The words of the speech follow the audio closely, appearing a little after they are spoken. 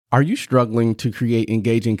Are you struggling to create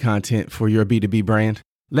engaging content for your B2B brand?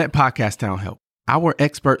 Let Podcast Town help. Our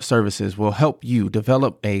expert services will help you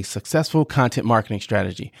develop a successful content marketing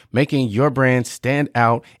strategy, making your brand stand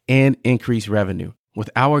out and increase revenue. With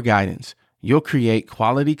our guidance, you'll create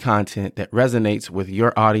quality content that resonates with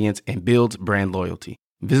your audience and builds brand loyalty.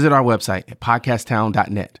 Visit our website at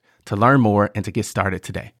podcasttown.net to learn more and to get started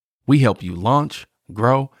today. We help you launch,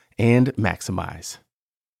 grow, and maximize.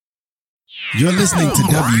 You're listening to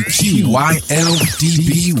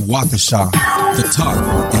WQYL-DB Waukesha, the talk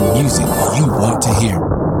and music you want to hear.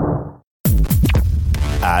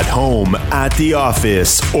 At home, at the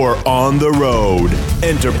office, or on the road.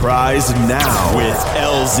 Enterprise Now with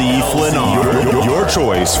LZ Flynn. Your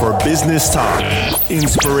choice for business talk.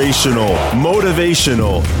 Inspirational,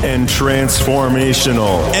 motivational, and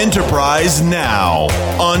transformational. Enterprise Now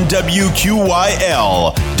on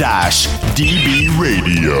WQYL-DB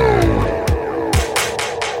Radio.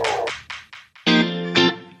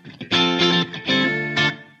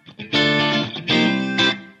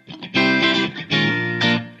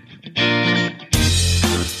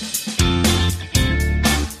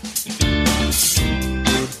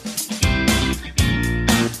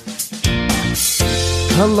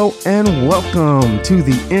 Hello and welcome to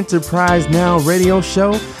the Enterprise Now radio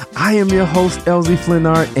show. I am your host, LZ Flynn,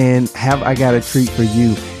 and have I got a treat for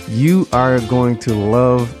you. You are going to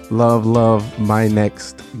love my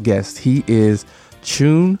next guest. He is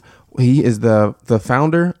Chun. He is the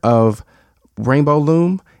founder of Rainbow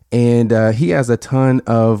Loom, and he has a ton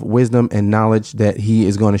of wisdom and knowledge that he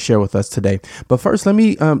is going to share with us today. But first, let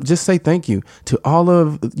me just say thank you to all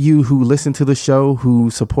of you who listen to the show, who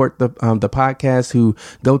support the podcast, who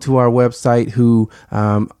go to our website, who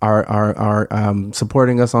are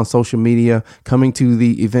supporting us on social media, coming to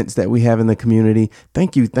the events that we have in the community.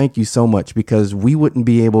 Thank you so much, because we wouldn't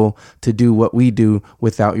be able to do what we do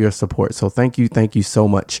without your support. So thank you so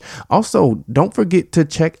much. Also, don't forget to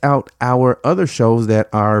check out our other shows that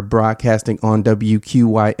are broadcasting on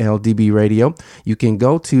WQYL-DB Radio. You can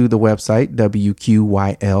go to the website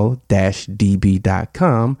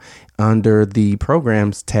WQYL-DB.com under the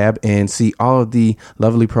programs tab and see all of the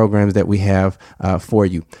lovely programs that we have for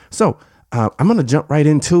you. So I'm going to jump right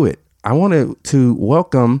into it. I wanted to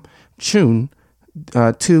welcome Chun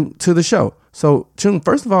to the show. So Chun,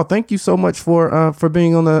 first of all, thank you so much for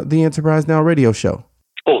being on the Enterprise Now radio show.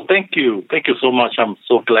 Oh, thank you. Thank you so much. I'm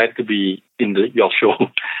so glad to be in your show.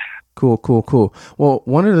 Cool. Well,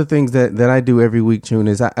 one of the things that I do every week, Chun,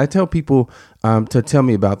 is I tell people to tell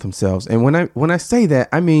me about themselves. And when I say that,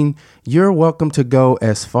 I mean, you're welcome to go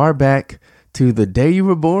as far back to the day you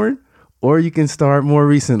were born, or you can start more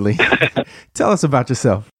recently. Tell us about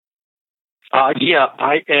yourself. Yeah,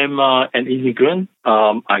 I am an immigrant.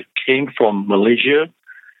 I came from Malaysia.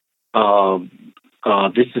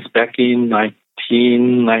 This is back in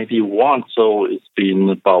 1991, so it's been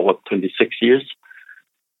about 26 years.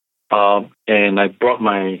 And I brought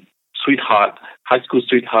my sweetheart, high school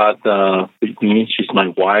sweetheart, with me. She's my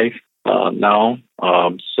wife now.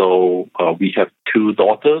 So we have two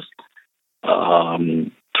daughters,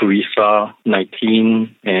 Teresa,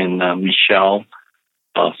 19, and Michelle,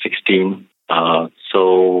 16.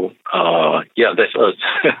 Yeah, that's us.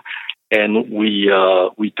 And we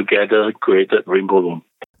together created Rainbow Loom.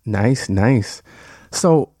 Nice.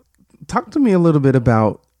 So talk to me a little bit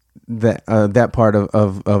about that part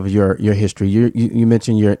of your history. You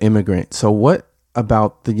mentioned you're an immigrant. So what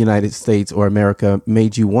about the United States or America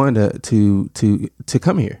made you want to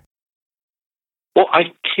come here? Well,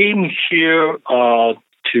 I came here I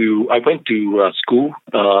went to school,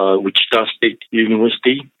 Wichita State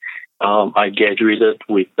University. I graduated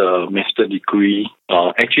with a master's degree.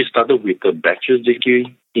 Actually started with a bachelor's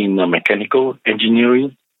degree in mechanical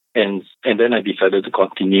engineering. And then I decided to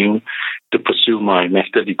continue to pursue my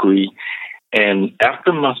master's degree. And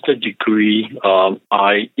after master's degree, I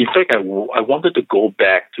wanted to go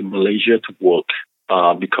back to Malaysia to work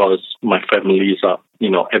because my family is,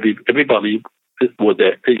 everybody is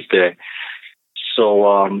there.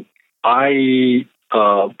 So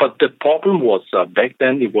but the problem was back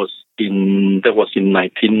then that was in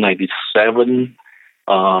 1997.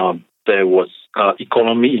 There was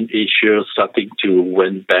economy in Asia starting to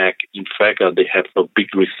went back. In fact, they have a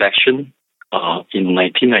big recession in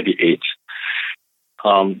 1998.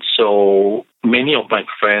 So many of my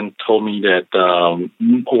friends told me that a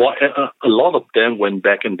lot of them went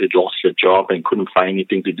back and they lost their job and couldn't find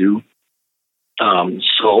anything to do.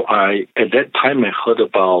 So at that time, I heard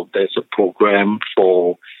about there's a program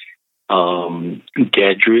for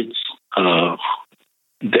graduates,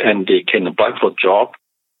 and they can apply for a job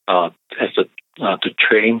as a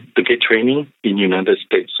to get training in United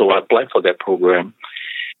States. So I applied for that program,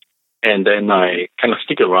 and then I kind of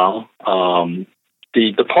stick around.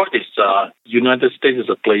 The point is, United States is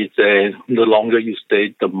a place that the longer you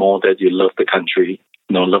stay, the more that you love the country,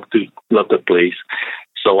 love the place.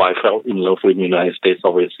 So I fell in love with United States,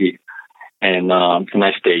 obviously, and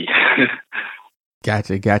I stayed.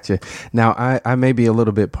 Gotcha. Now, I may be a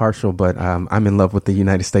little bit partial, but I'm in love with the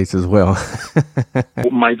United States as well.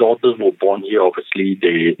 My daughters were born here, obviously.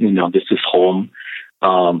 This is home.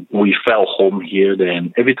 We felt home here.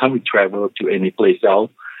 Then every time we travel to any place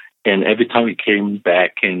else, and every time we came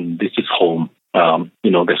back, and this is home.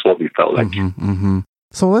 That's what we felt like. Mm-hmm.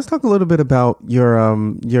 So let's talk a little bit about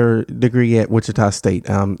your degree at Wichita State.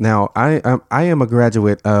 Now, I am a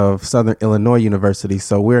graduate of Southern Illinois University,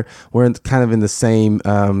 so we're kind of in the same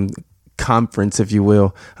conference, if you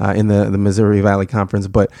will, in the Missouri Valley Conference.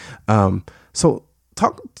 But so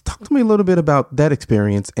talk to me a little bit about that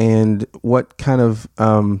experience and what kind of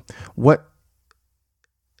what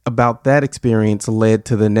about that experience led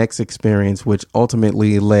to the next experience, which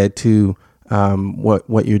ultimately led to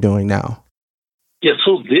what you're doing now. Yeah,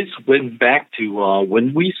 so this went back to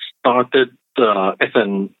when we started as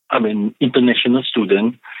an international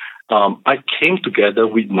student. I came together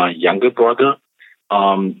with my younger brother,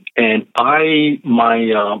 and my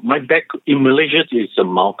back in Malaysia is a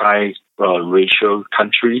multi-racial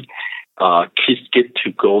country. Kids get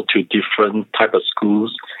to go to different type of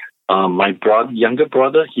schools. My younger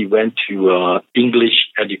brother, he went to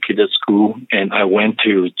English educated school, and I went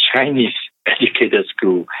to Chinese educated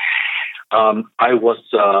school. I was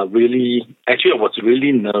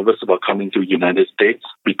really nervous about coming to United States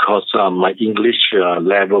because my English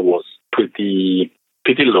level was pretty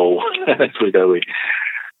low. Let's put it that way.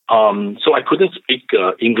 So I couldn't speak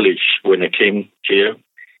English when I came here,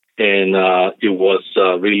 and it was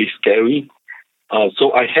really scary.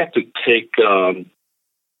 So I had to take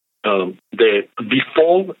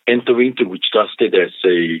before entering to Wichita State, there's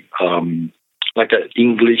an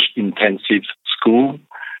English intensive school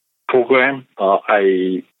program.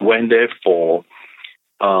 I went there for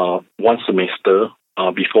one semester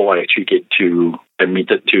before I actually get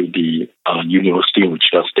admitted to the university in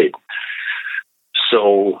Wichita State.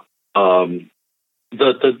 So the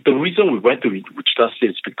reason we went to Wichita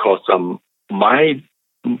State is because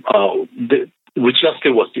Wichita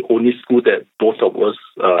State was the only school that both of us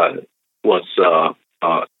was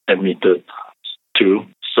admitted to.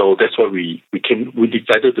 So that's why we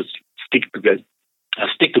decided to stick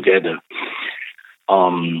together.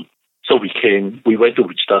 So we went to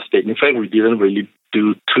Wichita State. In fact, we didn't really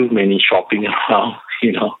do too many shopping around,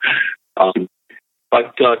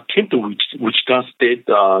 but came to Wichita State.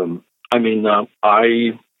 I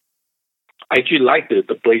actually liked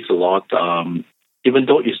the place a lot, even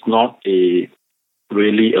though it's not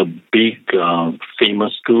really a big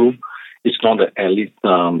famous school. It's not an elite.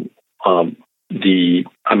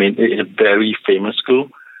 It's a very famous school.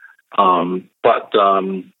 But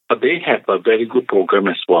they have a very good program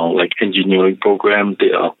as well, like engineering program.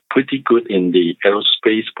 They are pretty good in the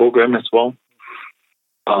aerospace program as well.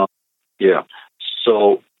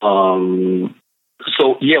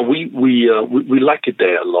 We like it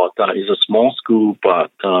there a lot. It's a small school,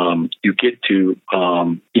 but you get to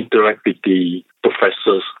interact with the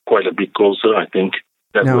professors quite a bit closer, I think.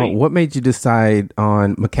 Now, what made you decide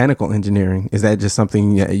on mechanical engineering? Is that just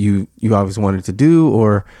something that you always wanted to do,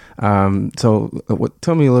 or tell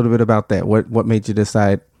me a little bit about that. What made you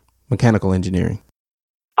decide mechanical engineering?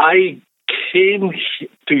 I came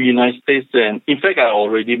to the United States, and in fact, I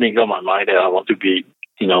already made up my mind that I want to be,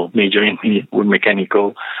 majoring with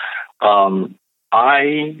mechanical.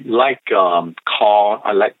 I like car.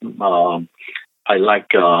 I like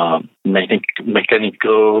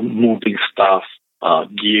mechanical moving stuff.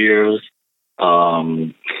 Gears,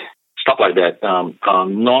 stuff like that.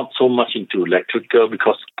 Not so much into electrical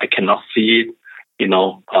because I cannot see it.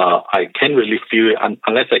 I can't really feel it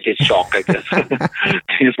unless I get shocked, I guess.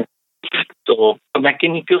 So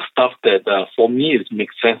mechanical stuff that for me it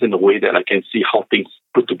makes sense in a way that I can see how things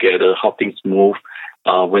put together, how things move.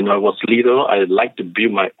 When I was little, I liked to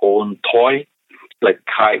build my own toy, like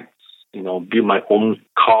kites. Build my own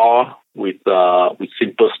car with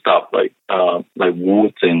simple stuff like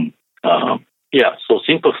woods and so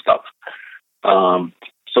simple stuff.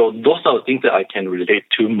 So those are the things that I can relate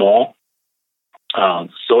to more. As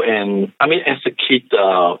a kid,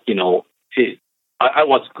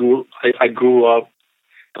 I grew up.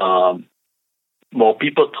 More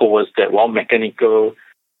people told us that mechanical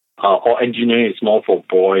or engineering is more for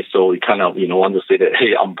boys, so we kind of want to say that,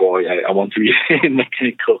 hey, I'm boy, I want to be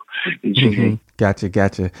mechanical engineering.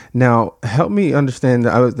 Gotcha. Now, help me understand.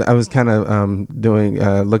 I was kind of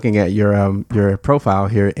looking at your profile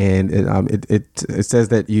here, and it says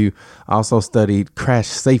that you also studied crash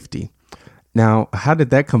safety. Now, how did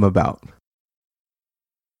that come about?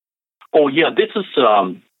 Oh yeah, this is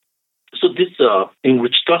in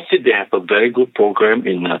Wichita State they have a very good program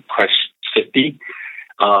in crash safety,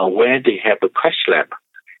 where they have a crash lab,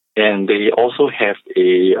 and they also have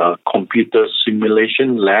a computer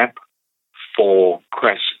simulation lab for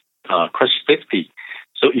crash safety.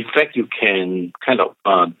 So in fact, you can kind of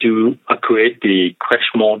create the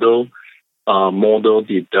crash model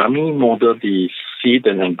the dummy, model the seat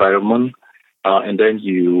and environment, and then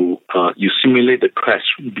you simulate the crash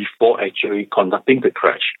before actually conducting the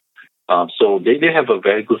crash. So they have a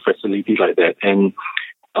very good facility like that. And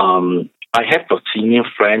I have a senior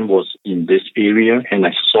friend was in this area, and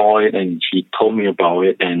I saw it, and he told me about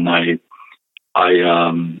it, and I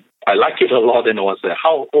like it a lot, and I was like,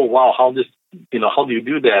 how do you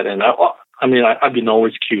do that? And I've been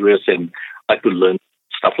always curious and like to learn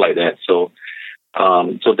stuff like that. So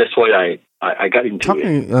that's why I got into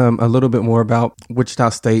talking it. A little bit more about Wichita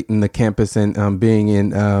State and the campus and being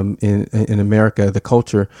in America, the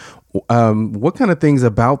culture. What kind of things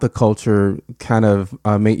about the culture kind of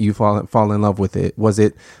made you fall in love with it? Was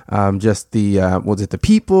it just the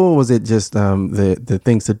people? Was it just the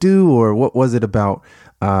things to do, or what was it about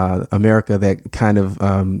America that kind of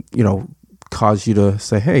caused you to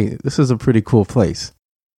say, "Hey, this is a pretty cool place"?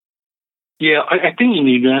 Yeah, I think in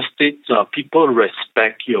the United States, people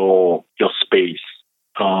respect your space.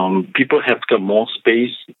 People have got more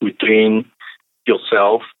space between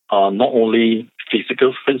yourself, not only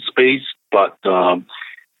physical space, but the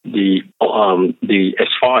as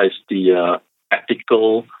far as the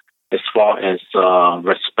ethical, as far as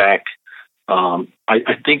respect.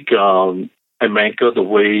 I think America, the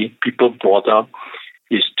way people brought up,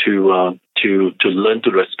 is to learn to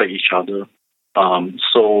respect each other.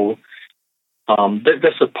 So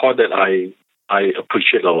that's a part that I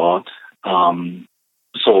appreciate a lot.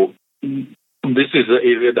 So this is the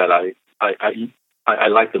area that I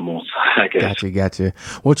like the most, I guess. Gotcha.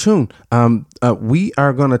 Well, Chun, we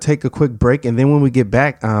are going to take a quick break, and then when we get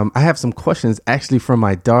back, I have some questions actually from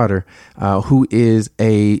my daughter, who is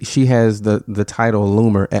she has the title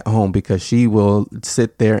loomer at home, because she will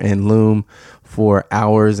sit there and loom for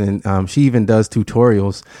hours, and she even does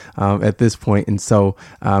tutorials at this point. And so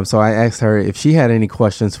I asked her if she had any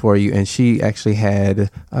questions for you, and she actually had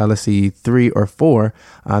 3 or 4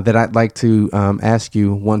 that I'd like to ask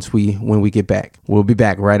you when we get back. We'll be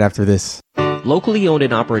back right after this. Locally owned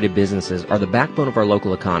and operated businesses are the backbone of our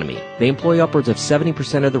local economy. They employ upwards of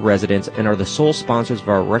 70% of the residents and are the sole sponsors of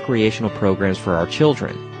our recreational programs for our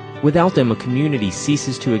children. Without them, a community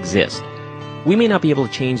ceases to exist. We may not be able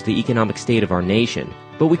to change the economic state of our nation,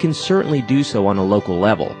 but we can certainly do so on a local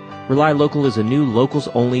level. Rely Local is a new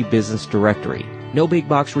locals-only business directory. No big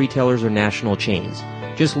box retailers or national chains.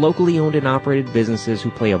 Just locally owned and operated businesses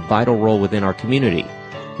who play a vital role within our community.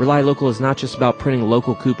 Rely Local is not just about printing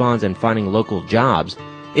local coupons and finding local jobs.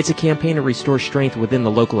 It's a campaign to restore strength within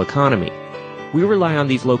the local economy. We rely on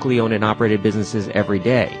these locally owned and operated businesses every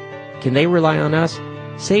day. Can they rely on us?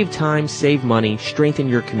 Save time, save money, strengthen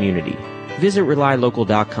your community. Visit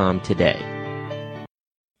RelyLocal.com today.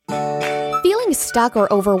 Feeling stuck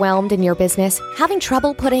or overwhelmed in your business? Having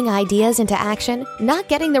trouble putting ideas into action? Not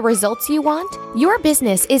getting the results you want? Your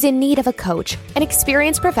business is in need of a coach, an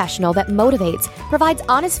experienced professional that motivates, provides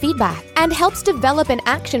honest feedback, and helps develop an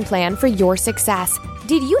action plan for your success.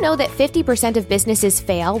 Did you know that 50% of businesses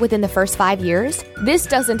fail within the first 5 years? This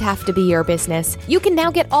doesn't have to be your business. You can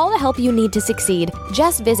now get all the help you need to succeed.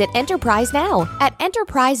 Just visit Enterprise Now at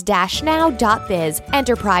enterprise-now.biz.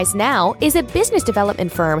 Enterprise Now is a business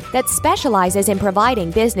development firm that specializes in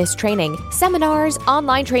providing business training, seminars,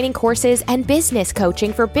 online training courses, and business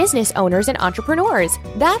coaching for business owners and entrepreneurs.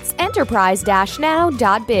 That's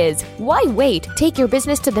enterprise-now.biz. Why wait? Take your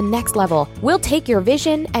business to the next level. We'll take your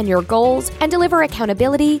vision and your goals and deliver accountability,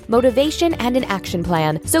 motivation, and an action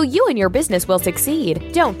plan so you and your business will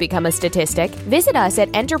succeed. Don't become a statistic. Visit us at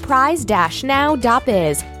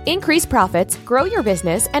enterprise-now.biz. Increase profits, grow your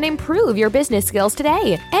business, and improve your business skills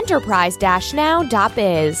today.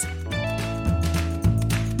 Enterprise-now.biz.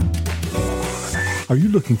 Are you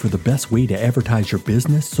looking for the best way to advertise your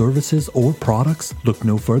business, services, or products? Look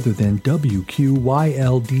no further than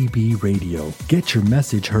WQYLDB Radio. Get your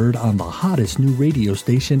message heard on the hottest new radio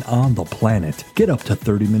station on the planet. Get up to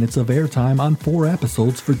 30 minutes of airtime on 4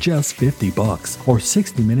 episodes for just $50, or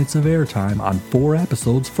 60 minutes of airtime on 4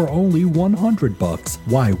 episodes for only $100.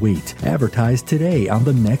 Why wait? Advertise today on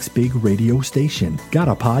the next big radio station. Got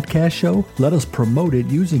a podcast show? Let us promote it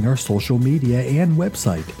using our social media and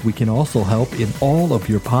website. We can also help in all of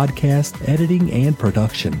your podcast editing and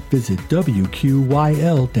production. Visit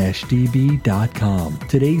WQYL-DB.com.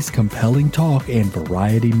 Today's compelling talk and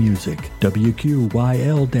variety music.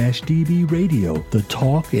 WQYL-DB Radio, the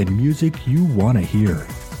talk and music you want to hear.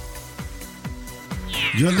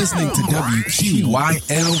 You're listening to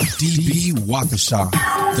WQYL-DB Waukesha,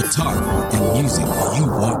 the talk and music you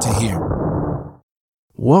want to hear.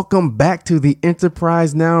 Welcome back to the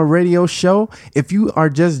Enterprise Now radio show. If you are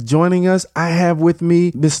just joining us, I have with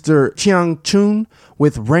me Mr. Chiang Chun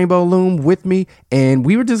with Rainbow Loom with me, and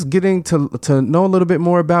we were just getting to know a little bit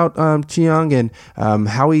more about Chiang and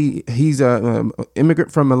how he's an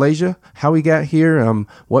immigrant from Malaysia, how he got here,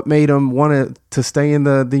 what made him want to stay in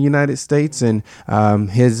the United States, and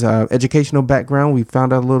his educational background. We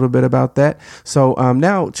found out a little bit about that. So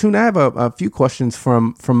now, Chun, I have a few questions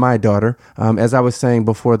from my daughter. As I was saying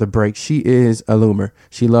before the break, she is a loomer.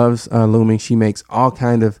 She loves looming. She makes all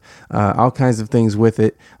kinds of things with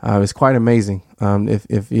it. It's quite amazing.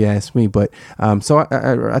 If you ask me, but so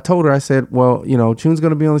I told her, I said, well, Chun's going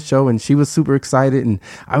to be on the show, and she was super excited, and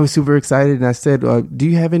I was super excited, and I said, do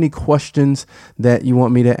you have any questions that you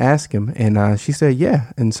want me to ask him? And she said,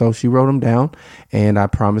 yeah, and so she wrote them down, and I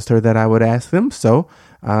promised her that I would ask them. So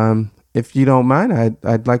if you don't mind,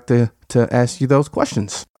 I'd like to ask you those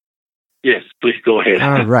questions. Yes, please go ahead.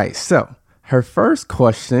 All right. So her first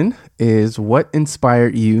question is, what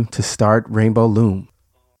inspired you to start Rainbow Loom?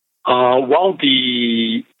 Well,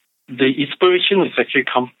 the inspiration has actually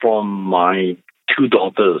come from my 2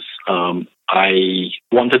 daughters. I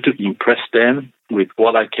wanted to impress them with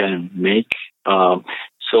what I can make.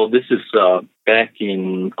 So this is back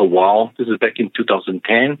in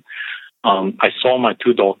 2010. I saw my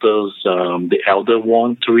 2 daughters. The elder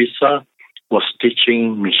one, Teresa, was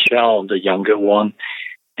teaching Michelle, the younger one,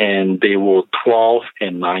 and they were 12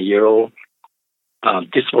 and 9-year-old.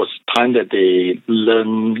 This was time that they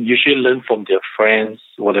usually learn from their friends.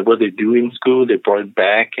 Whatever they do in school, they brought it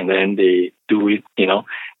back, and then they do it, they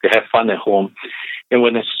have fun at home. And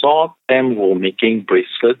when I saw them were making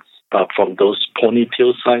bracelets from those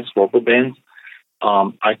ponytail-sized rubber bands,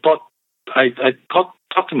 I thought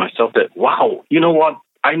to myself that, wow, you know what?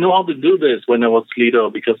 I know how to do this when I was little,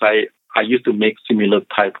 because I used to make similar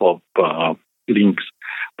type of links.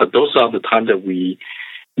 But those are the time that we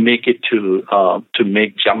make it to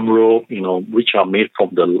make jump rope, which are made from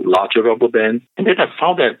the larger rubber bands. And then I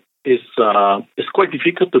found that it's quite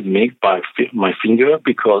difficult to make by my finger,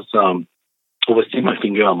 because obviously my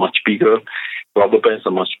finger are much bigger, rubber bands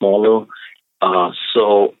are much smaller.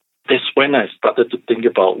 So that's when I started to think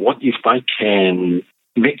about, what if I can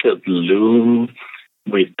make a loom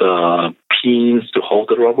with pins to hold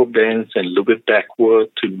the rubber bands and loop it backward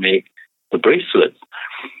to make the bracelets.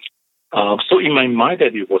 So in my mind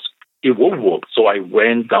that it will work. So I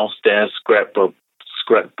went downstairs, grabbed a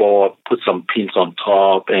scrapboard, put some pins on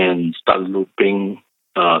top, and start looping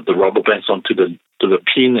the rubber bands onto the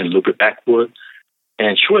pin and loop it backward.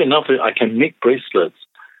 And sure enough, I can make bracelets.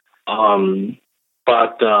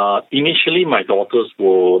 But initially, my daughters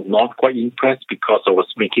were not quite impressed, because I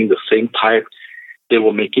was making the same type they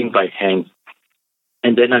were making by hand.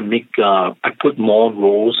 And then I put more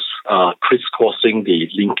rows, crisscrossing the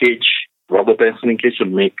rubber bands linkage, to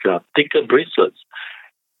make thicker bracelets.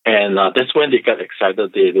 And that's when they got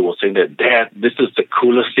excited. They were saying that, Dad, this is the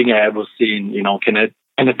coolest thing I ever seen. Can I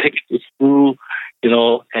take it to school?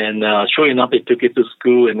 And sure enough, they took it to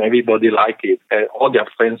school, and everybody liked it. All their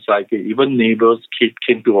friends liked it. Even neighbors' kids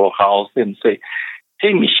came to our house and say,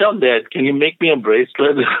 hey, Michelle, Dad, can you make me a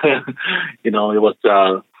bracelet?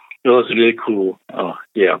 It was really cool.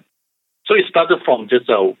 Yeah. So it started from just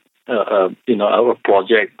our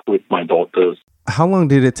project with my daughters. How long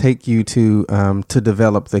did it take you to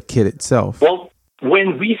develop the kit itself? Well,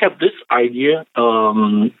 when we have this idea,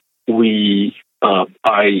 I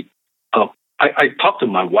talked to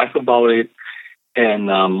my wife about it, and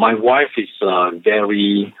my wife is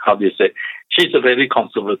very, she's a very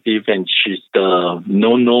conservative, and she's the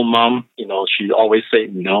no mom. She always say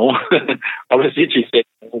no. Obviously, she said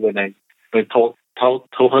no when I told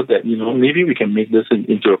her that, maybe we can make this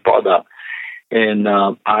into a product. And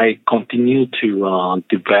I continue to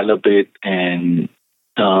develop it, and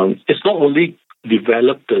it's not only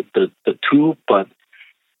develop the tool, but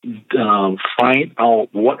find out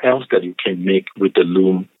what else that you can make with the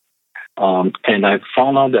loom. And I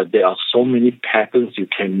found out that there are so many patterns you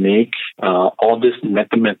can make, all these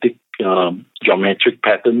mathematic, geometric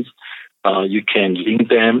patterns. You can link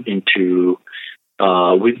them into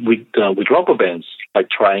with rubber bands, like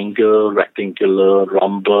triangle, rectangular,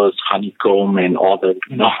 rhombus, honeycomb, and all the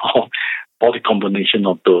all the combination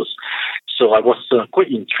of those. So I was quite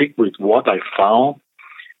intrigued with what I found.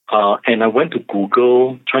 And I went to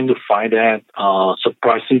Google trying to find that.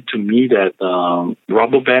 Surprising to me that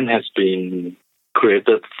rubber band has been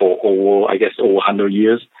created for over 100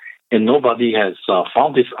 years, and nobody has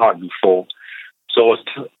found this art before. So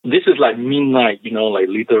this is like midnight, like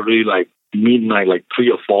literally like midnight, like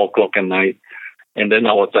 3 or 4 o'clock at night. And then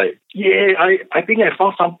I was like, yeah, I think I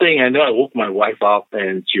found something. And then I woke my wife up,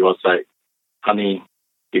 and she was like, honey,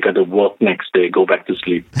 you got to work next day. Go back to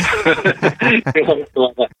sleep.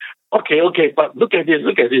 Okay, but look at this.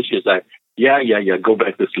 She's like, yeah. Go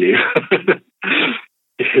back to sleep.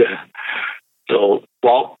 Yeah. So,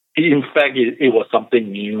 well, in fact, it was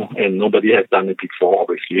something new, and nobody had done it before,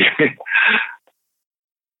 obviously.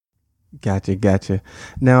 Gotcha.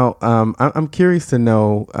 Now, I'm curious to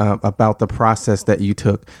know about the process that you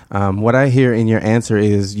took. What I hear in your answer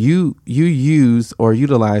is you use or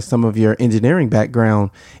utilize some of your engineering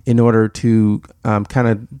background in order to kind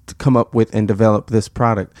of come up with and develop this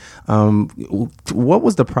product. What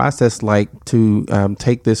was the process like to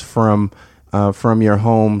take this from your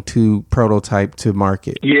home to prototype to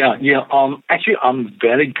market? Yeah. Actually, I'm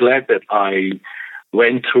very glad that I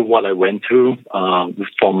went through what I went through,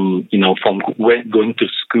 from going to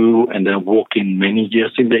school and then working many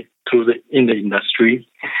years in the industry,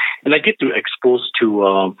 and I get to expose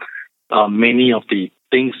to many of the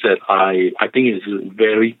things that I think is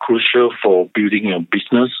very crucial for building a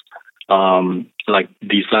business, like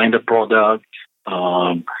design the product,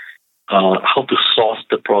 how to source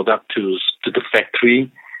the product to the factory,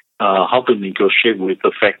 how to negotiate with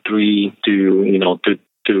the factory to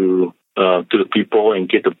the people and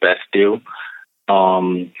get the best deal.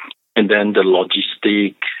 And then the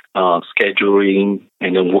logistic, scheduling,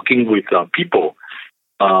 and then working with people,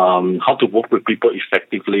 how to work with people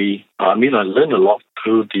effectively. I learned a lot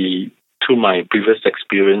through my previous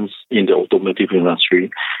experience in the automotive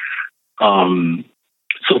industry.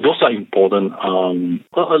 So those are important.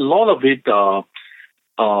 A lot of it,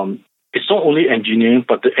 it's not only engineering,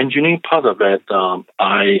 but the engineering part of it,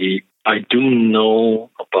 I do know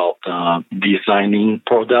about designing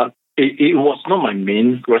product. It was not my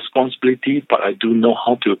main responsibility, but I do know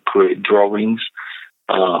how to create drawings,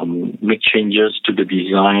 make changes to the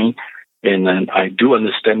design, and then I do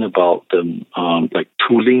understand about the like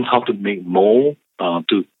tooling, how to make mold,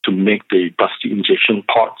 to make the plastic injection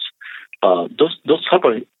parts. Those type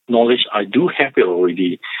of knowledge I do have it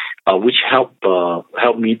already, which help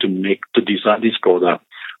me to design this product.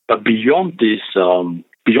 But beyond this.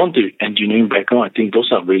 Beyond the engineering background, I think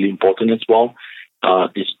those are really important as well.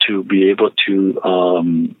 Is to be able to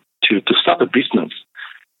start a business,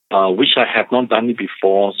 which I have not done it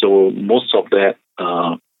before. So most of that,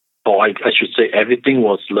 or I should say, everything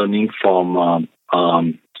was learning from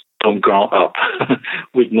ground up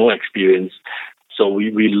with no experience. So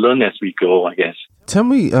we learn as we go, I guess. Tell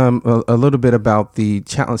me a little bit about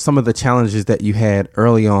some of the challenges that you had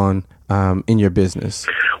early on in your business.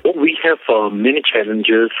 Well, we have many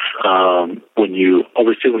challenges when you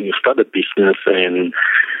start a business, and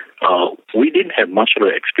we didn't have much of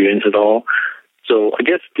an experience at all. So I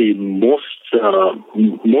guess the most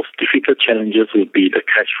difficult challenges would be the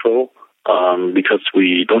cash flow, because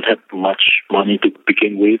we don't have much money to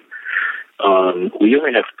begin with. We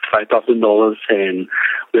only have $5,000, and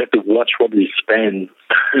we have to watch what we spend.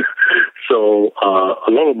 So a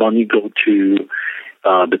lot of money go to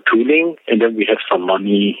the tooling, and then we have some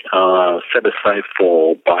money set aside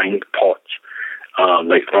for buying pots,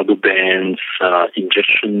 like rubber bands,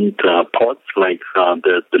 injection pots, like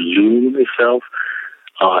the loom itself.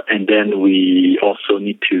 And then we also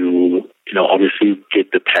need to, obviously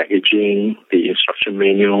get the packaging, the instruction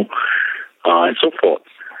manual, and so forth.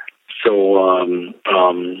 So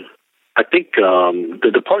I think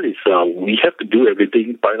the part is we have to do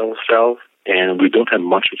everything by ourselves, and we don't have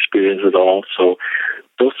much experience at all. So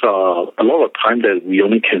those are a lot of time that we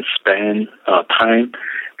only can spend time,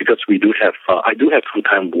 because we do have I do have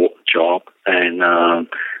full-time work job, and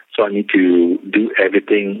so I need to do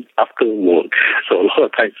everything after work. So a lot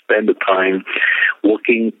of time spend the time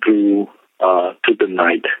working through to the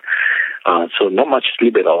night. So not much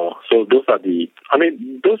sleep at all. So those are the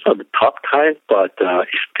tough times, but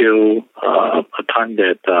it's still a time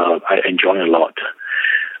that I enjoy a lot.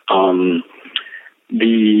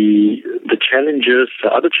 The challenges,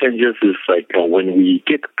 other challenges is like when we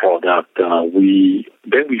get the product, we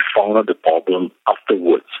found out the problem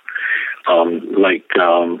afterwards.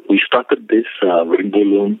 We started this rainbow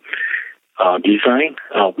loom design.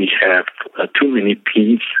 We have too many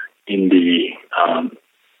pins in the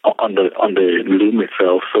on the loom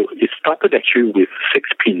itself. So it started actually with 6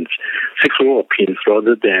 rows of pins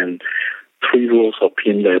rather than 3 rows of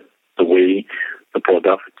pins that the way the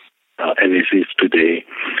product as it is today.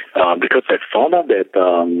 Because I found out that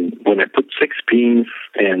when I put 6 pins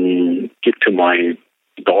and give to my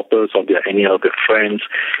daughters or any of their friends,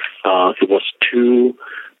 it was too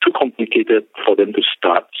complicated for them to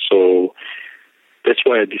start. So that's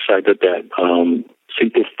why I decided that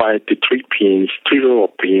simplify to 3 row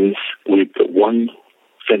of pins with 1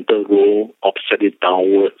 center row, offset it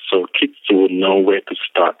downward, so kids will know where to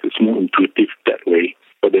start. It's more intuitive that way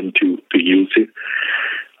for them to use it.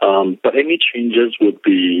 But any changes would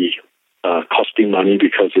be costing money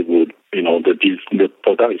because it would, the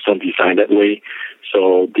product is not designed that way.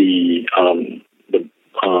 So the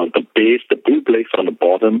base, the blue blades on the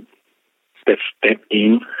bottom that step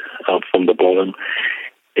in from the bottom,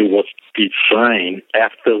 it was designed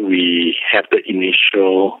after we had the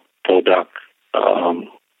initial product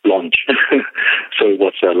launch. So it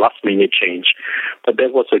was a last minute change, but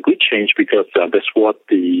that was a good change because that's what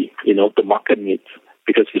the market needs,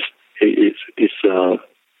 because it's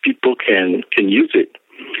people can use it.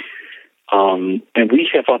 And we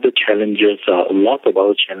have other challenges, a lot of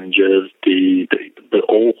other challenges. The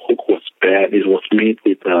old hook was bad. It was made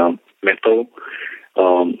with metal.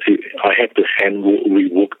 I had to hand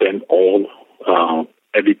rework them all,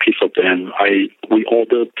 every piece of them. We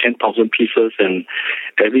ordered 10,000 pieces, and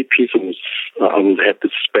every piece I would have to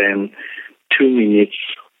spend 2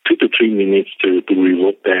 to 3 minutes to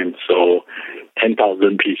rework them. So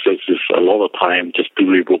 10,000 pieces is a lot of time just to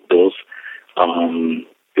rework those.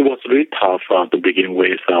 It was really tough to begin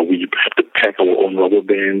with. We have to pack our own rubber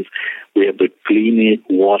bands. We have to clean it,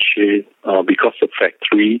 wash it. Because the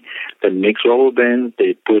factory that makes rubber bands,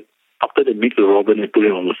 after they make the rubber, they put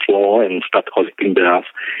it on the floor and start collecting dust.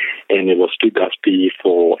 And it was too dusty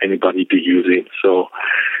for anybody to use it. So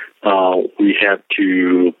we had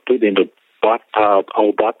to put in the bathtub,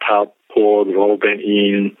 pour the rubber band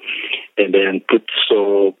in, and then put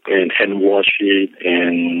soap and hand wash it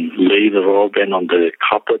and lay the rubber band on the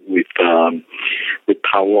carpet with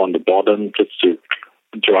towel on the bottom just to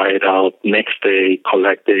dry it out. Next day,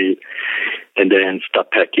 collect it, and then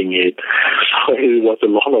start packing it. So it was a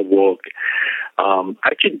lot of work. I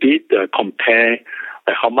actually did compare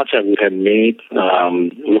how much I would have made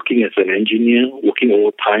working as an engineer, working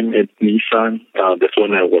overtime at Nissan. That's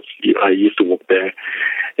when I used to work there.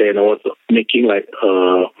 And I was making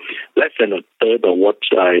less than a third of what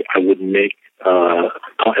I would make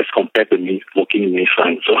as compared to me working in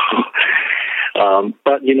Nissan. So,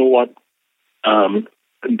 but you know what?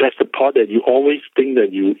 That's the part that you always think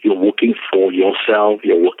that you're working for yourself.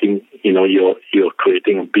 You're working, you're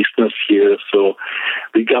creating a business here. So,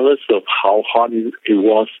 regardless of how hard it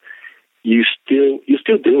was, you still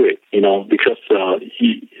do it. Because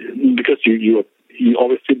you're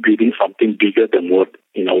obviously building something bigger than what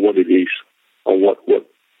it is, or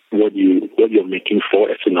what you're making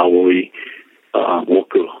for as an hourly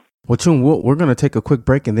worker. Well, Chung, we're going to take a quick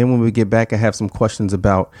break, and then when we get back, I have some questions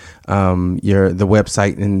about the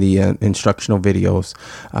website and the instructional videos.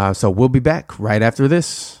 So we'll be back right after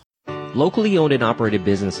this. Locally owned and operated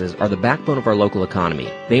businesses are the backbone of our local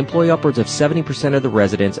economy. They employ upwards of 70% of the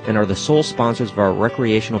residents and are the sole sponsors of our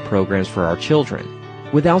recreational programs for our children.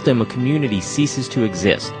 Without them, a community ceases to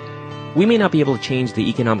exist. We may not be able to change the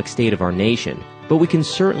economic state of our nation, but we can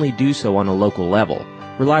certainly do so on a local level.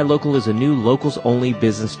 Rely Local is a new locals-only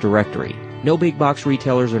business directory. No big box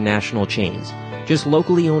retailers or national chains. Just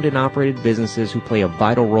locally owned and operated businesses who play a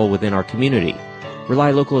vital role within our community.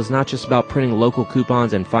 Rely Local is not just about printing local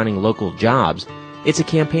coupons and finding local jobs. It's a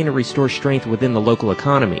campaign to restore strength within the local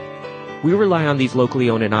economy. We rely on these locally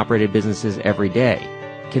owned and operated businesses every day.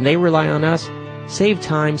 Can they rely on us? Save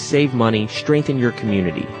time, save money, strengthen your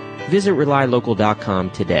community. Visit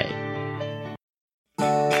RelyLocal.com today.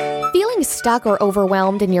 Feeling stuck or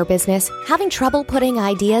overwhelmed in your business? Having trouble putting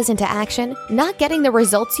ideas into action? Not getting the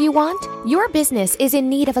results you want? Your business is in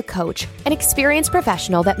need of a coach, an experienced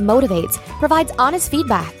professional that motivates, provides honest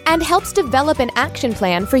feedback, and helps develop an action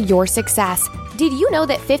plan for your success. Did you know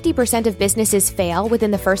that 50% of businesses fail within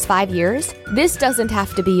the first 5 years? This doesn't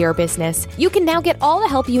have to be your business. You can now get all the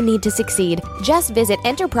help you need to succeed. Just visit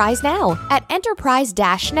Enterprise Now at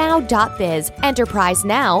enterprise-now.biz. Enterprise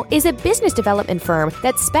Now is a business development firm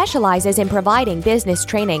that specializes in providing business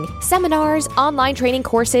training, seminars, online training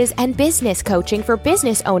courses, and business coaching for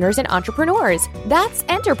business owners and entrepreneurs. That's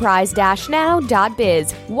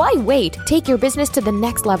enterprise-now.biz. Why wait? Take your business to the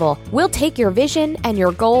next level. We'll take your vision and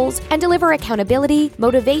your goals and deliver accountability,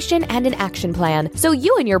 motivation, and an action plan so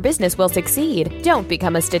you and your business will succeed. Don't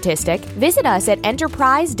become a statistic. Visit us at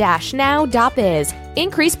enterprise-now.biz.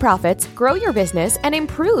 Increase profits, grow your business, and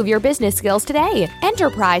improve your business skills today.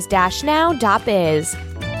 Enterprise-now.biz.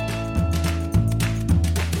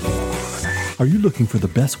 Are you looking for the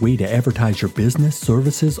best way to advertise your business,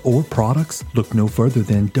 services, or products? Look no further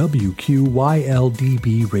than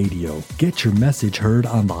WQYL-DB Radio. Get your message heard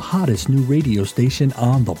on the hottest new radio station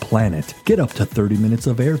on the planet. Get up to 30 minutes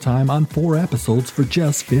of airtime on 4 episodes for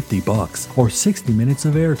just $50, or 60 minutes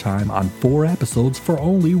of airtime on 4 episodes for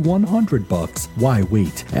only $100. Why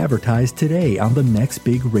wait? Advertise today on the next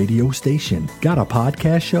big radio station. Got a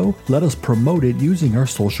podcast show? Let us promote it using our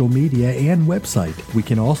social media and website. We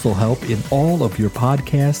can also help in all of your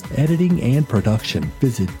podcast editing and production.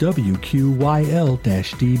 Visit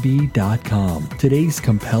WQYL-DB.com. Today's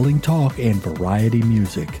compelling talk and variety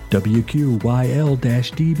music.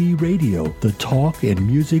 WQYL-DB Radio, the talk and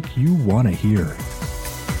music you want to hear.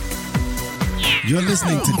 You're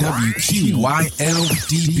listening to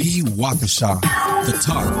WQYL-DB Waukesha, the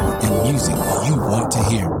talk and music you want to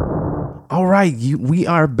hear. All right, we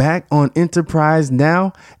are back on Enterprise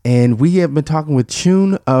Now, and we have been talking with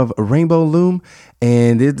Chun of Rainbow Loom,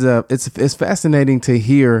 and it's fascinating to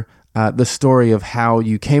hear the story of how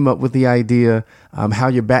you came up with the idea, how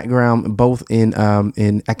your background both in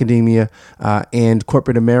academia and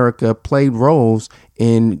corporate America played roles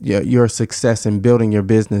in your success in building your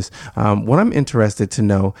business. What I'm interested to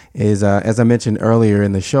know is, as I mentioned earlier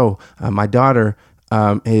in the show, my daughter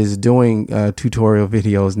is doing tutorial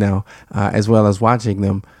videos now, as well as watching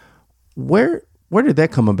them. Where did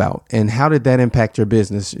that come about, and how did that impact your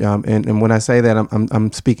business? And when I say that,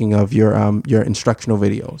 I'm speaking of your instructional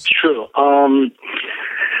videos. Sure.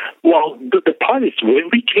 Well, the part is when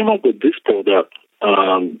we came up with this product,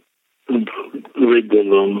 Rainbow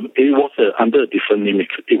Loom, it was under a different name.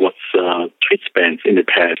 It was Twitchbands in the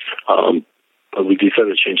past. We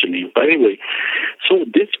decided to change the name. But anyway, so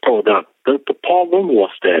this product, the problem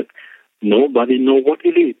was that nobody knew what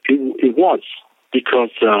it was,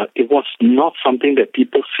 because it was not something that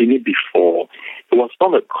people seen it before. It was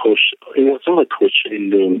not a crochet. It was not a crochet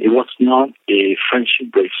loom. It was not a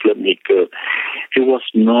friendship bracelet maker. It was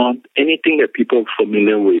not anything that people are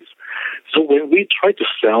familiar with. So when we tried to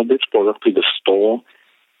sell this product to the store,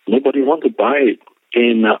 nobody wanted to buy it.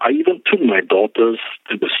 And I even took my daughters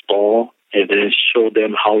to the store and then show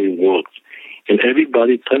them how it works. And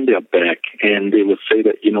everybody turned their back, and they would say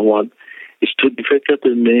that, you know what, it's too difficult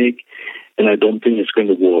to make, and I don't think it's going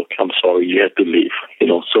to work. I'm sorry, you have to leave.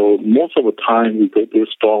 So most of the time we go to the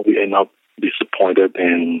store, we end up disappointed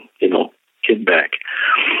and, came back.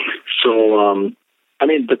 So,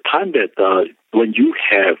 the time that when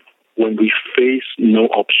we face no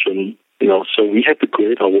option, so we have to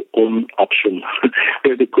create our own option.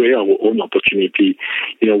 We have to create our own opportunity.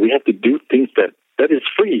 We have to do things that is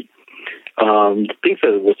free. The things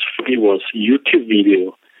that was free was YouTube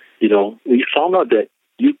video. We found out that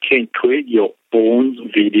you can create your own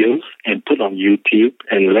videos and put on YouTube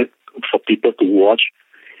and let for people to watch,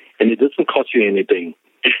 and it doesn't cost you anything.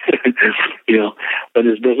 But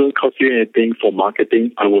it doesn't cost you anything for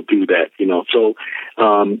marketing. I will do that. So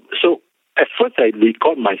at first I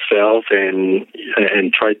record myself and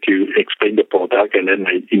try to explain the product, and then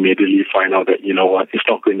I immediately find out that, it's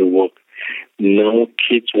not going to work. No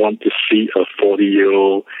kids want to see a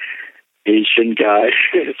 40-year-old Asian guy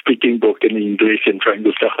speaking broken English and trying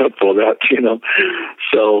to sell a product,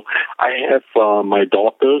 So I have my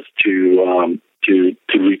daughters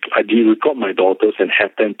I did record my daughters and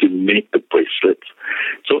have them to make the bracelets.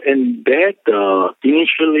 So, and that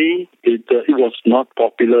initially it was not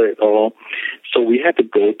popular at all. So we had to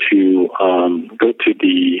go to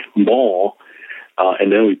the mall,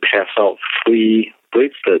 and then we pass out free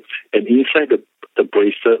bracelets. And inside the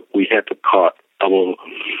bracelet, we had a card,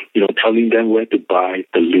 telling them where to buy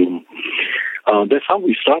the loom. That's how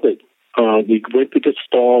we started. We went to the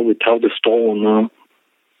store. We tell the store owner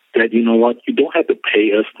that, you know what, you don't have to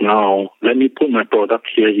pay us now. Let me put my product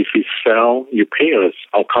here. If you sell, you pay us.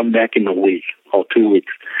 I'll come back in a week or 2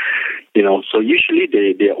 weeks. So usually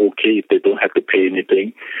they're okay if they don't have to pay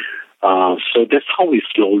anything. So that's how we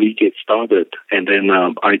slowly get started. And then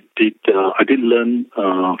I did learn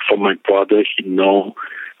from my brother.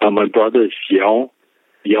 My brother is Yao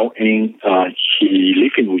Eng. He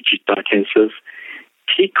lives in Wichita, Kansas.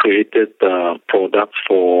 He created products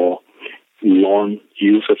for lawn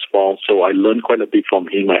use as well. So I learned quite a bit from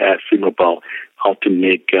him. I asked him about how to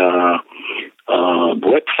make a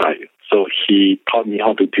website. So he taught me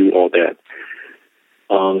how to do all that.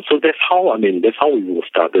 So that's how we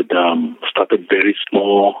started. Started very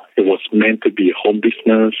small. It was meant to be a home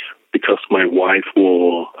business because my wife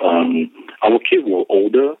our kids were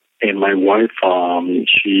older, and my wife,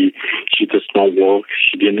 she does not work.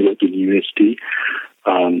 She didn't go to university.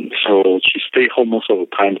 So she stayed home most of the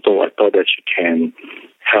time. So I thought that she can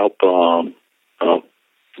help earn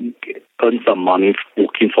some money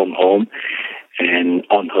working from home and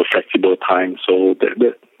on her flexible time. So it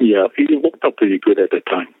worked out pretty good at the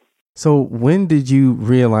time. So when did you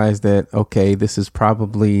realize that, okay, this is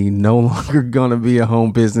probably no longer going to be a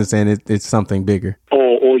home business and it's something bigger?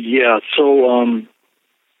 Oh yeah. So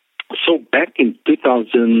back in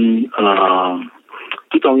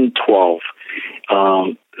 2012,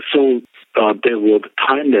 there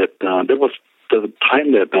was the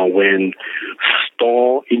time that when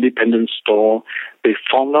independent store, they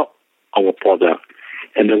found out our product,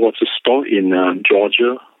 and there was a store in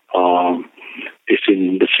Georgia. It's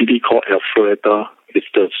in the city called Alpharetta.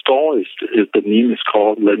 The name is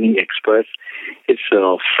called Learning Express. It's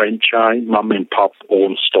a franchise, mom and pop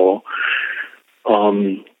owned store.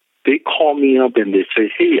 They call me up and they say,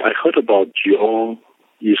 "Hey, I heard about you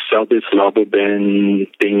sell this rubber band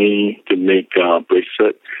thingy to make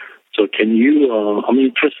bracelet. So can you? I'm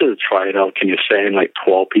interested to try it out. Can you send like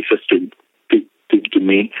 12 pieces to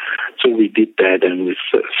me?" So we did that, and we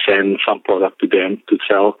sent some product to them to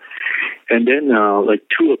sell. And then like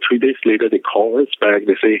 2 or 3 days later, they call us back.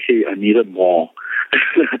 They say, "Hey, I needed more."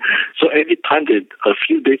 So every time a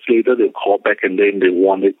few days later, they call back, and then they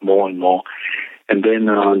wanted more and more. And then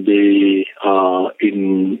they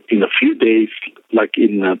in a few days, like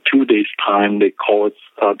in 2 days' time, they call us.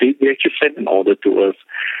 They actually sent an order to us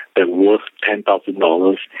that worth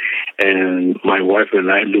 $10,000. And my wife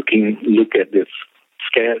and I look at this,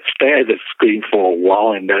 stare at the screen for a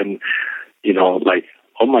while, and then like,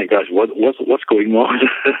 oh my gosh, what's going on?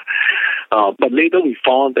 But later we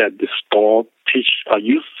found that the store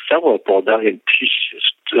use several products and teach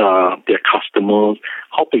their customers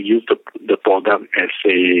how to use the product as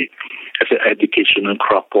an educational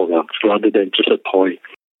craft product rather than just a toy.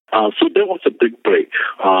 So that was a big break.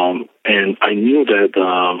 And I knew that,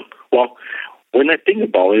 when I think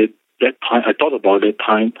about it, I thought about that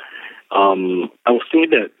time, I was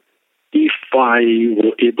thinking that if I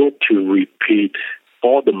were able to repeat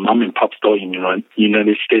all the mom and pop stores in the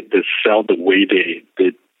United States that sell the way they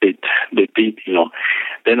did,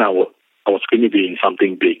 then I was going to be in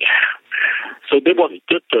something big. So there was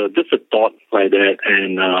just a thought like that,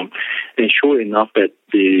 and sure enough that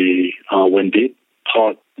when they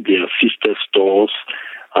taught their sister stores,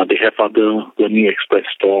 they have other Learning Express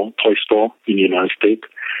toy store in the United States,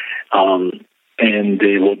 and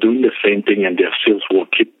they were doing the same thing, and their sales will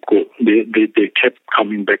keep good. They kept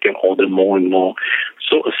coming back and order more and more.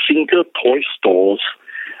 So a single toy stores,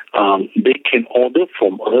 they can order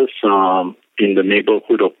from us in the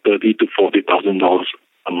neighborhood of $30,000 to $40,000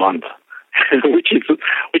 a month, which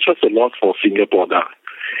was a lot for a single product.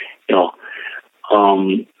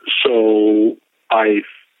 So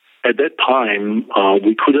at that time,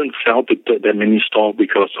 we couldn't sell to that many stores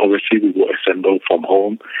because obviously we were assembled from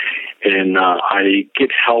home, and I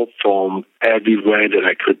get help from everywhere that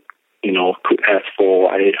I could ask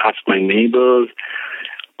for. I asked my neighbors,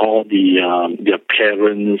 all their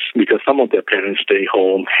parents, because some of their parents stay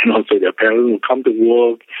home, and also their parents will come to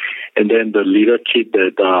work, and then the little kid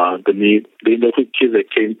that the neighborhood kid that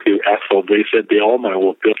came to ask for bracelet, they all my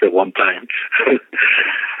workers at one time.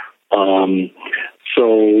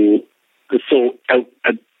 So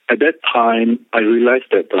at that time, I realized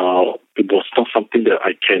that it was not something that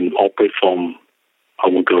I can operate from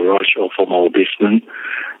our garage or from our basement.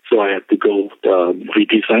 So I had to go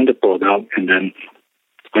redesign the product, and then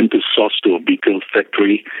went to source to a bigger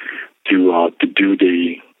factory to do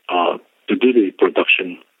the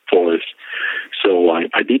production for us. So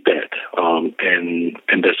I did that, and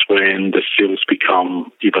that's when the sales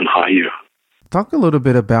become even higher. Talk a little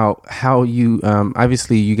bit about how you,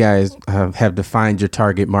 obviously you guys have defined your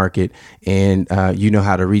target market and you know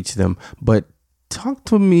how to reach them, but talk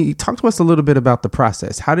to us a little bit about the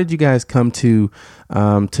process. How did you guys come to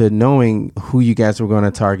knowing who you guys were going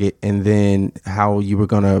to target, and then how you were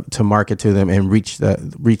going to market to them and reach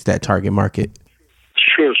that target market?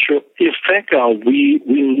 Sure. fact, we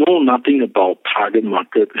know nothing about target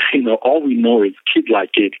market. All we know is kids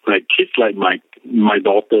like it. Like kids like my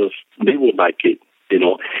daughters, they would like it.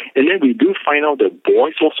 And then we do find out that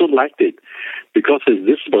boys also liked it because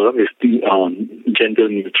this product is gender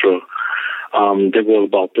neutral. There were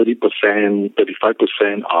about 30%,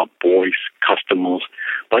 35% are boys customers.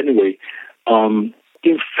 But anyway,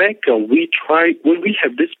 in fact, when we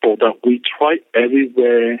have this product, we try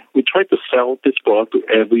everywhere. We try to sell this product to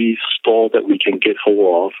every store that we can get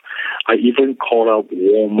hold of. I even call up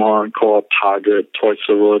Walmart, call up Target, Toys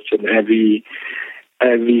R Us, and every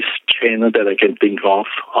channel that I can think of.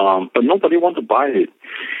 But nobody wants to buy it.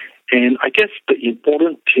 And I guess the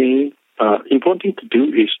important thing to do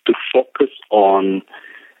is to focus on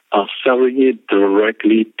selling it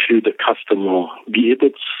directly to the customer, be able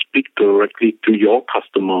to speak directly to your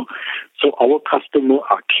customer. So our customer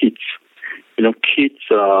are kids. Kids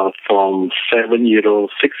from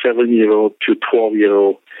 7-year-old, 6-7-year-old to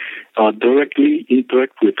 12-year-old, directly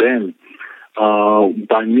interact with them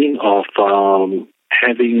by means of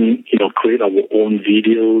having, create our own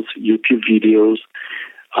videos, YouTube videos,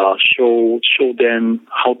 show them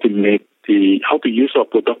how to use our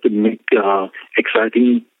product to make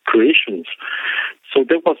exciting creations. So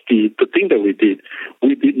that was the thing that we did.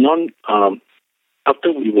 We did not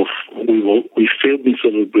after we failed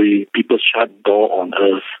miserably. People shut door on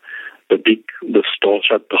us. The store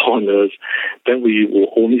shut door on us. Then we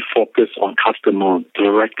will only focus on customer,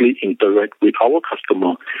 directly interact with our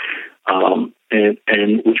customer, and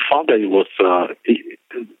we found that it was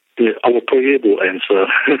our prayer will answer.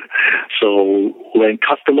 So when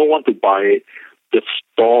customer want to buy it, the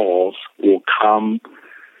stores will come.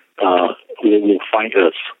 Will find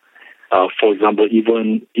us. For example,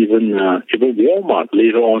 even Walmart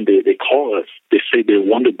later on they call us. They say they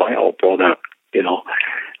want to buy our product.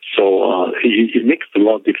 So it makes a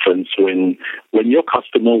lot of difference when your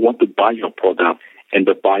customer want to buy your product and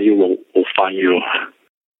the buyer will find you.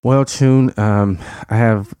 Well, Chun, I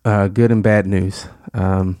have good and bad news.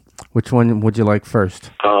 Which one would you like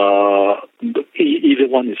first? Either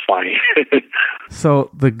one is fine. So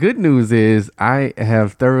the good news is I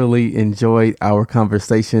have thoroughly enjoyed our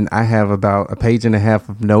conversation. I have about 1.5 pages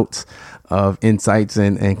of notes of insights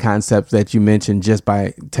and concepts that you mentioned just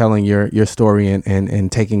by telling your story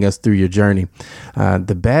and taking us through your journey.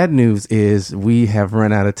 The bad news is we have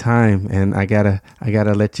run out of time, and I gotta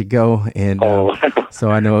let you go. And so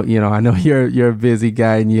I know you're a busy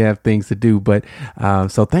guy and you have things to do. But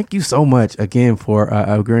so thank you so much again for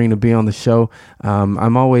agreeing to be on the show.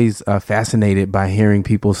 I'm always fascinated by hearing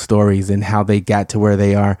people's stories and how they got to where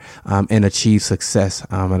they are and achieve success.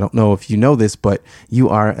 I don't know if you know this, but you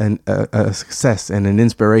are a success and an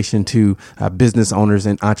inspiration to business owners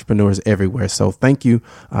and entrepreneurs everywhere. So thank you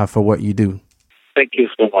for what you do. Thank you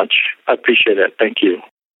so much. I appreciate it. Thank you.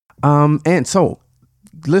 And so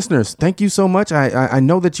listeners, thank you so much. I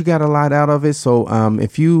know that you got a lot out of it. So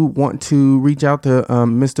if you want to reach out to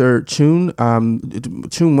Mr. Chun,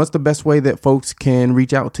 Chun, what's the best way that folks can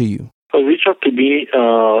reach out to you? Reach out to me.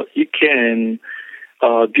 You can.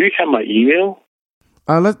 Do you have my email?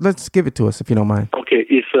 Let's give it to us if you don't mind. Okay,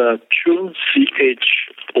 it's Chun, CHOON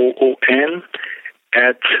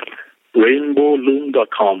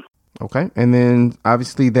 @rainbowloom.com. Okay, and then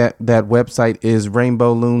obviously that website is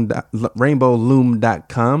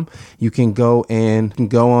rainbowloom.com. You can go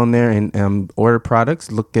on there and order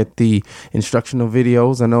products. Look at the instructional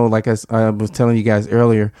videos. I know, like I was telling you guys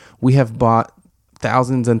earlier, we have bought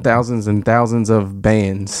thousands and thousands and thousands of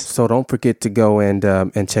bands. So don't forget to go and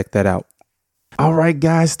check that out. All right,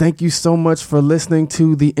 guys, thank you so much for listening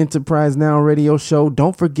to the Enterprise Now radio show.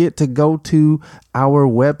 Don't forget to go to our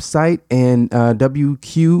website and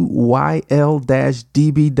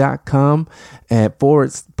WQYL-DB.com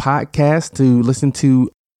 /podcast to listen to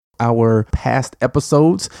our past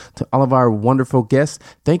episodes, to all of our wonderful guests.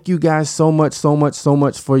 Thank you guys so much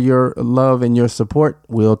for your love and your support.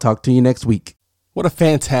 We'll talk to you next week. What a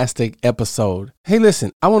fantastic episode. Hey,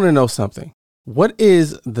 listen, I want to know something. What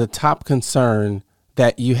is the top concern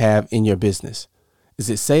that you have in your business? Is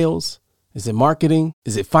it sales? Is it marketing?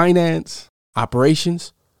 Is it finance?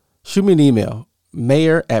 Operations? Shoot me an email,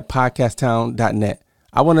 mayor@podcasttown.net.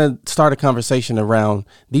 I want to start a conversation around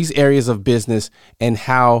these areas of business and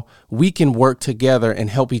how we can work together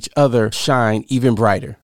and help each other shine even brighter.